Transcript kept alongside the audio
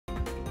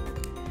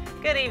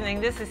Good evening.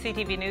 This is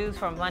CTV News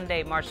for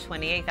Monday, March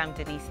 28th. I'm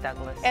Denise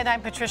Douglas. And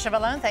I'm Patricia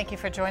Malone. Thank you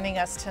for joining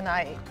us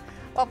tonight.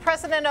 Well,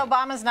 President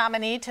Obama's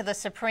nominee to the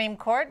Supreme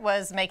Court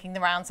was making the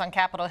rounds on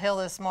Capitol Hill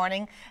this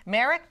morning.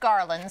 Merrick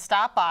Garland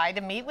stopped by to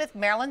meet with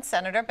Maryland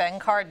Senator Ben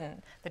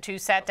Cardin. The two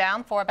sat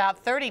down for about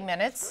 30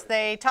 minutes.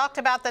 They talked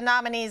about the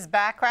nominee's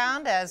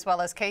background as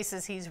well as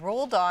cases he's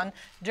ruled on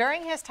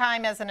during his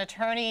time as an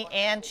attorney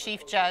and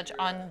chief judge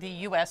on the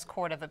U.S.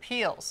 Court of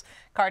Appeals.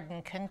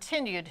 Cardin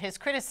continued his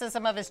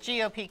criticism of his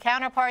GOP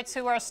counterparts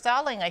who are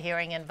stalling a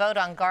hearing and vote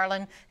on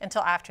Garland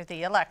until after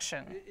the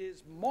election. It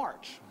is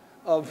March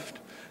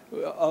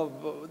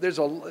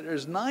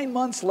there's 9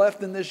 months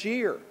left in this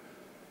year.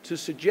 To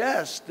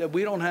suggest that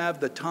we don't have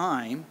the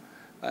time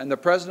and the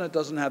president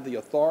doesn't have the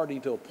authority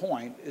to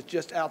appoint is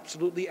just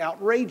absolutely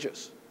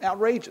outrageous.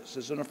 Outrageous.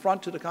 It's an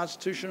affront to the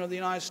Constitution of the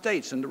United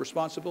States and the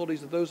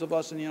responsibilities of those of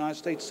us in the United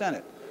States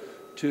Senate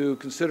to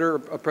consider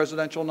a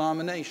presidential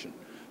nomination.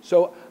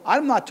 So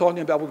I'm not talking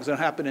about what's going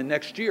to happen in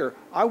next year.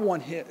 I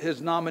want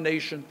his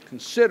nomination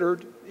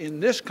considered in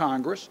this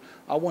Congress.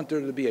 I want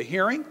there to be a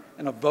hearing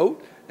and a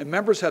vote, and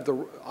members have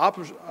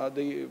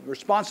the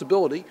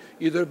responsibility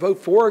either to vote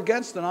for or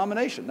against the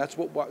nomination. That's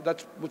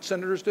what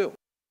senators do.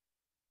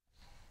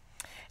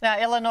 Now,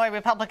 Illinois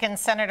Republican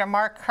Senator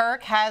Mark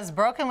Kirk has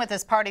broken with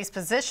his party's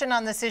position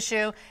on this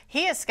issue.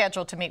 He is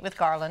scheduled to meet with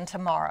Garland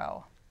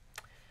tomorrow.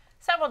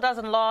 Several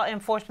dozen law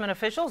enforcement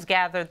officials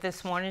gathered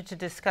this morning to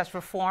discuss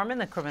reform in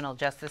the criminal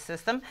justice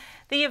system.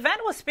 The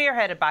event was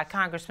spearheaded by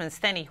Congressman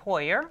Steny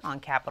Hoyer. On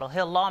Capitol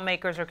Hill,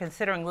 lawmakers are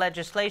considering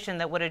legislation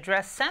that would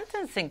address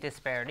sentencing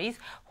disparities.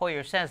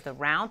 Hoyer says the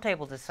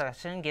roundtable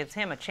discussion gives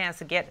him a chance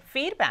to get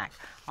feedback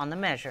on the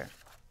measure.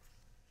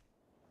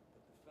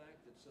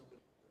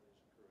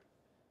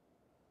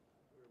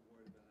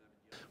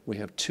 We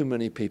have too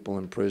many people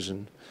in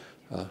prison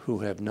who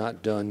have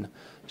not done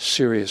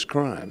serious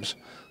crimes,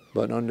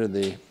 but under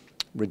the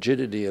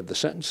rigidity of the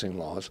sentencing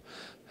laws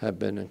have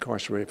been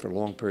incarcerated for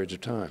long periods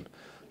of time.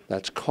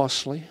 That's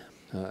costly,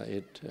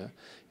 it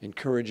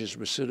encourages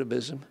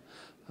recidivism,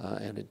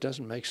 and it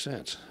doesn't make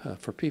sense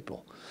for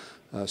people.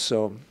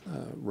 So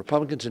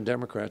Republicans and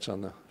Democrats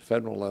on the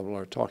federal level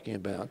are talking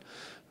about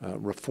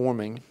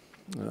reforming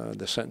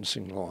the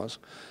sentencing laws,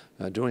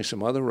 doing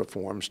some other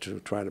reforms to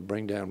try to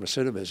bring down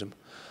recidivism.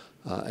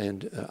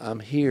 And I'm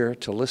here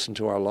to listen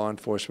to our law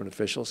enforcement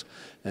officials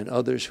and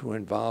others who are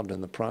involved in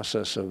the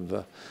process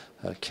of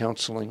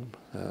counseling,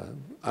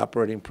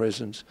 operating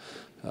prisons,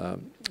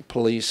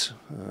 police,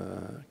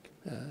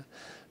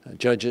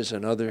 judges,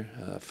 and other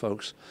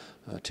folks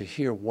to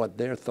hear what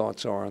their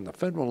thoughts are on the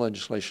federal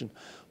legislation,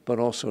 but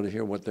also to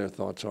hear what their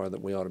thoughts are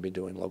that we ought to be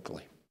doing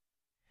locally.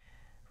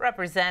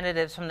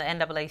 Representatives from the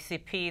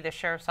NAACP, the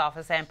Sheriff's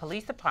Office, and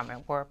Police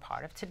Department were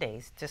part of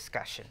today's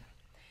discussion.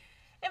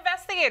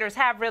 Investigators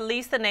have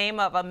released the name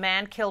of a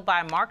man killed by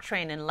a MARC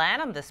train in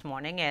Lanham this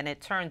morning, and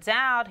it turns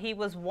out he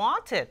was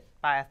wanted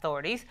by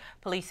authorities.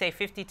 Police say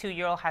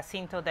 52-year-old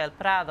Jacinto Del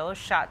Prado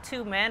shot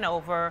two men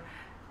over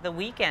the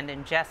weekend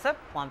in Jessup.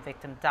 One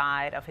victim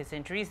died of his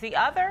injuries. The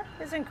other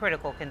is in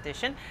critical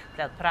condition.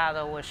 Del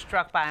Prado was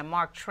struck by a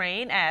MARC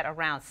train at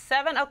around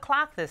 7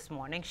 o'clock this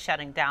morning,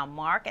 shutting down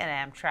MARC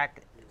and Amtrak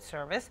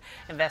service.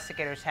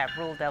 Investigators have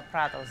ruled Del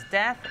Prado's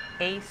death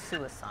a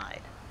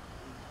suicide.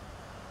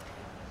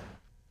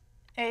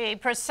 A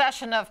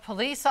procession of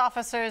police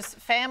officers,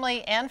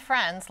 family, and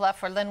friends left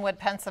for Linwood,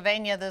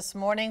 Pennsylvania this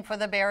morning for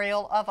the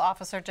burial of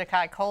Officer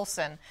Jacai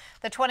Colson.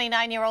 The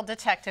 29-year-old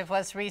detective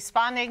was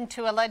responding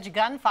to alleged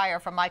gunfire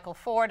from Michael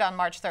Ford on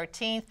March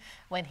 13th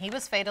when he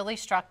was fatally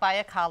struck by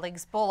a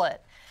colleague's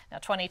bullet. Now,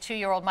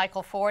 22-year-old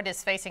Michael Ford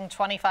is facing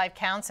 25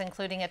 counts,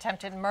 including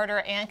attempted murder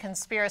and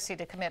conspiracy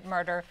to commit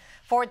murder.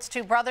 Ford's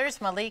two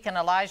brothers, Malik and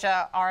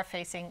Elijah, are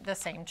facing the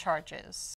same charges.